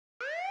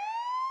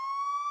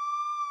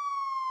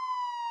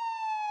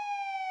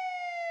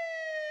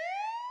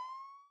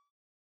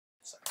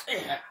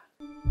Yeah.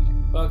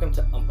 Welcome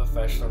to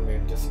Unprofessional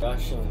Movie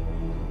Discussion.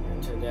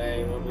 And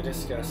today we'll be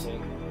discussing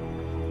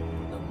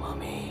The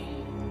Mummy.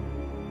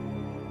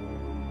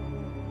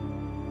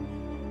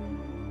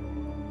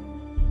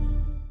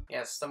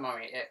 Yes, The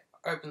Mummy. It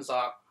opens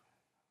up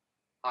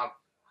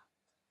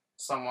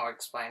somewhat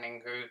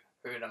explaining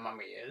who the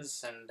mummy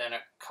is, and then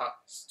it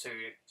cuts to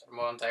the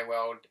modern day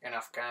world in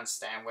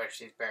Afghanistan where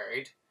she's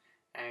buried.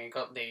 And you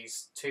got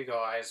these two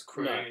guys,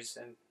 Cruz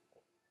and...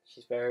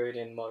 She's buried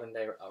in modern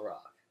day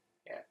Iraq.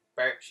 Yeah,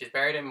 she's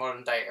buried in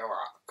modern day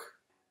Iraq.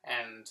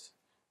 And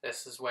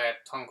this is where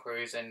Tom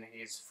Cruise and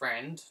his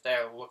friend,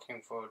 they're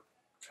looking for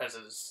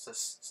treasures to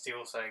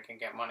steal so they can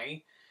get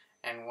money.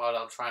 And while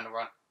they're trying to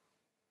run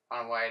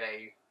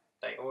away,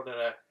 they ordered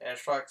an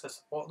airstrike to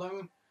support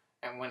them.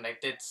 And when they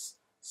did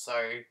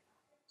so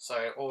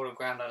all the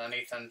ground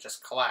underneath them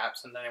just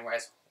collapsed. And then they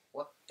realized,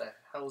 what the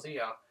hell's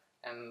here?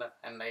 And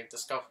they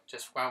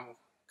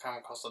come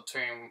across the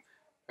tomb,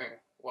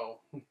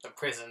 the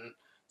prison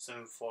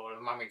for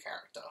the mummy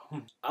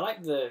character. I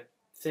like the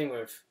thing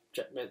with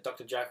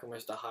Dr. Jekyll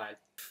and Mr. Hyde.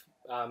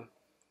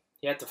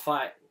 He had to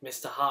fight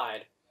Mr.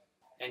 Hyde,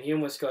 and he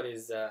almost got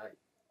his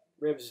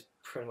ribs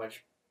pretty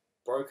much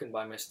broken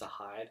by Mr.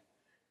 Hyde.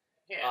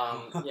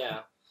 Yeah. Yeah.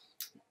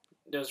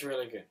 It was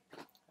really good.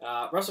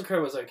 Russell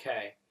Crowe was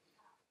okay.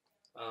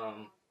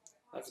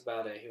 That's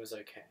about it. He was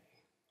okay.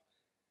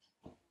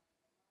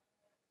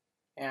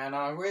 And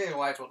I really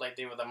liked what they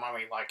did with the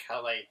mummy, like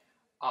how they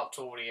upped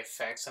all the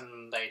effects,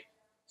 and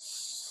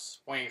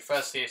when you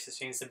first see it, it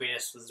seems to be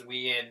this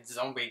weird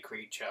zombie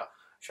creature.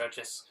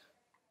 She's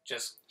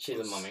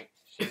a mummy.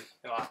 She's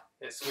like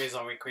this weird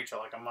zombie creature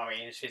like a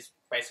mummy, and she's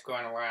basically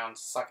going around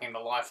sucking the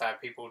life out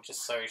of people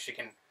just so she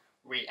can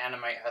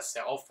reanimate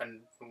herself.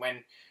 And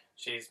when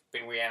she's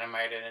been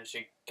reanimated and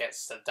she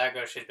gets the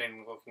dagger she's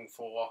been looking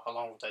for,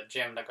 along with the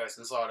gem that goes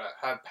inside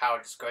her power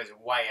just goes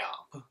way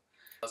up.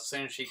 As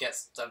soon as she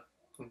gets the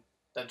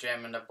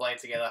gem and the blade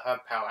together,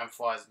 her power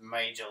amplifies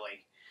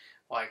majorly.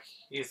 Like,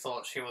 you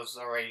thought she was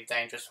already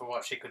dangerous for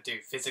what she could do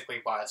physically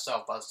by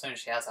herself, but as soon as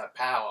she has that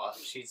power,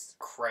 she's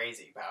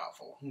crazy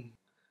powerful.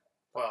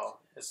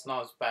 Well, it's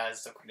not as bad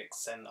as the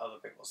critics and other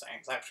people saying.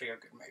 It's actually a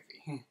good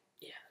movie.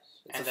 Yeah,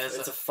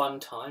 it's a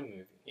fun time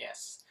movie.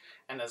 Yes,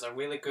 and there's a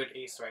really good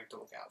Easter egg to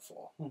look out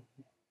for.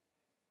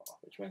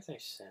 Which makes no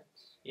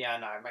sense. Yeah, I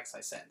know, it makes no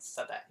sense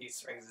that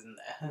Easter egg is in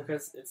there.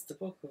 Because it's the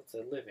Book of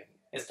the Living.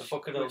 It's the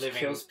Book of the Living. Which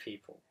kills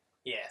people.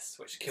 Yes,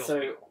 which kills people.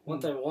 So,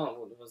 what they want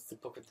was the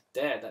Book of the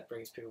Dead that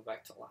brings people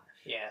back to life.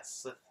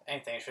 Yes, if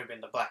anything, it should have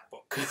been the Black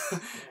Book.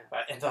 But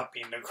it ended up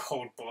being the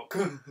Gold Book.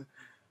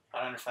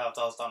 I don't know if that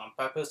was done on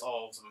purpose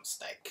or it was a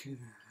mistake.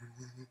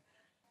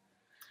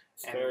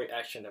 It's very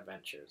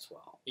action-adventure as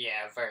well.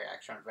 Yeah, very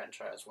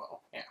action-adventure as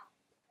well, yeah.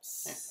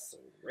 So,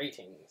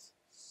 ratings.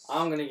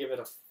 I'm going to give it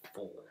a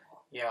 4.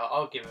 Yeah,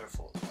 I'll give it a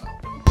 4 as well.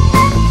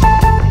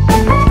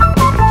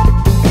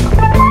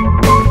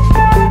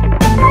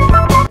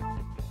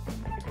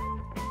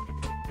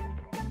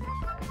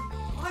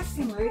 I've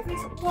seen movies.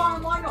 Why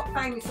am I not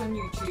famous on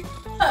YouTube?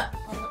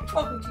 I'm not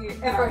talking to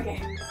you ever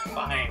again.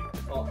 Fine.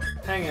 Oh,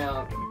 hang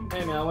out,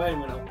 wait a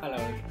minute. Hello.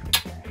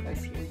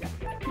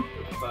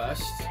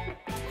 First.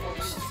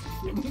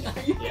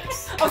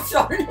 Yes. I'm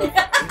sorry.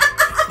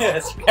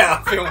 Yes, you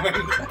can't filming.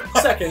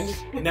 Second,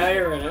 now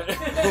you're in it.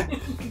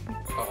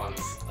 For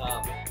once.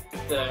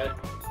 Third,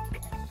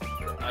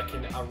 I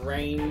can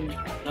arrange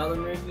another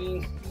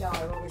movie. No,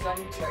 I was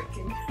only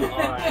joking.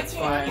 Alright, it's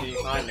fine.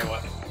 I knew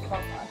it.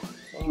 Bye-bye.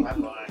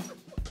 Bye-bye.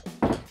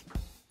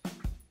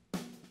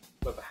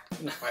 We're back.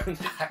 We're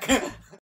back.